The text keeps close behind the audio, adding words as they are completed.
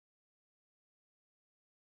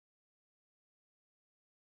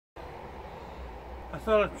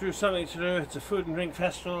thought I'd do something to do. It's a food and drink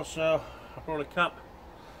festival, so I brought a cup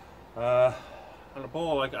and a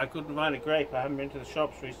bowl. I couldn't find a grape. I haven't been to the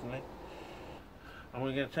shops recently. And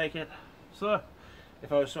we're going to take it. So,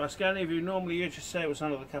 if I was to ask any of you, normally you'd just say it was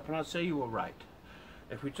under the cup, and I'd say you were right.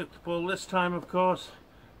 If we took the bowl this time, of course,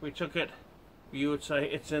 we took it, you would say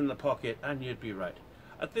it's in the pocket, and you'd be right.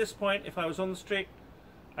 At this point, if I was on the street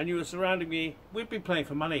and you were surrounding me, we'd be playing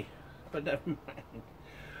for money, but never mind.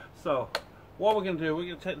 So, what we're going to do, we're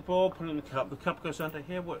going to take the ball, put it in the cup. The cup goes under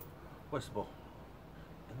here. Where's the ball?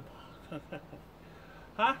 In the ball.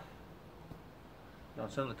 Huh? No,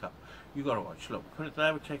 it's in the cup. You got to watch. Look, put it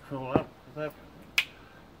there. We take the ball out. Put it there.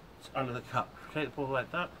 It's under the cup. Take the ball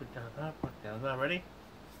like that. Put it down there. Put it down there. Ready?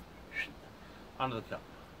 Under the cup.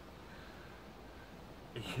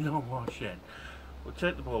 You don't watch it. We'll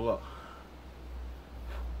take the ball. Look.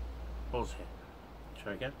 Ball's here.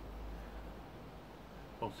 Try again.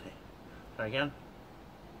 Ball's here. Try again.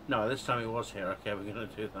 No, this time it was here. Okay, we're going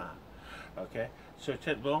to do that. Okay, so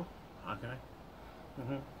take the ball. Okay.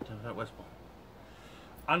 Where's the ball?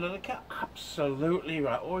 Under the cup. Absolutely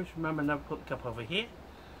right. Always remember, never put the cup over here.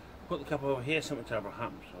 Put the cup over here, something terrible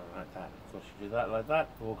happens. Or like that. Of course, you do that like that.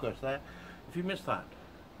 The ball goes there. If you miss that,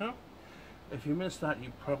 no? If you miss that,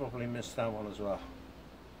 you probably missed that one as well.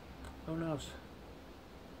 Who knows?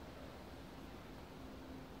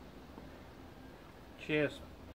 Cheers.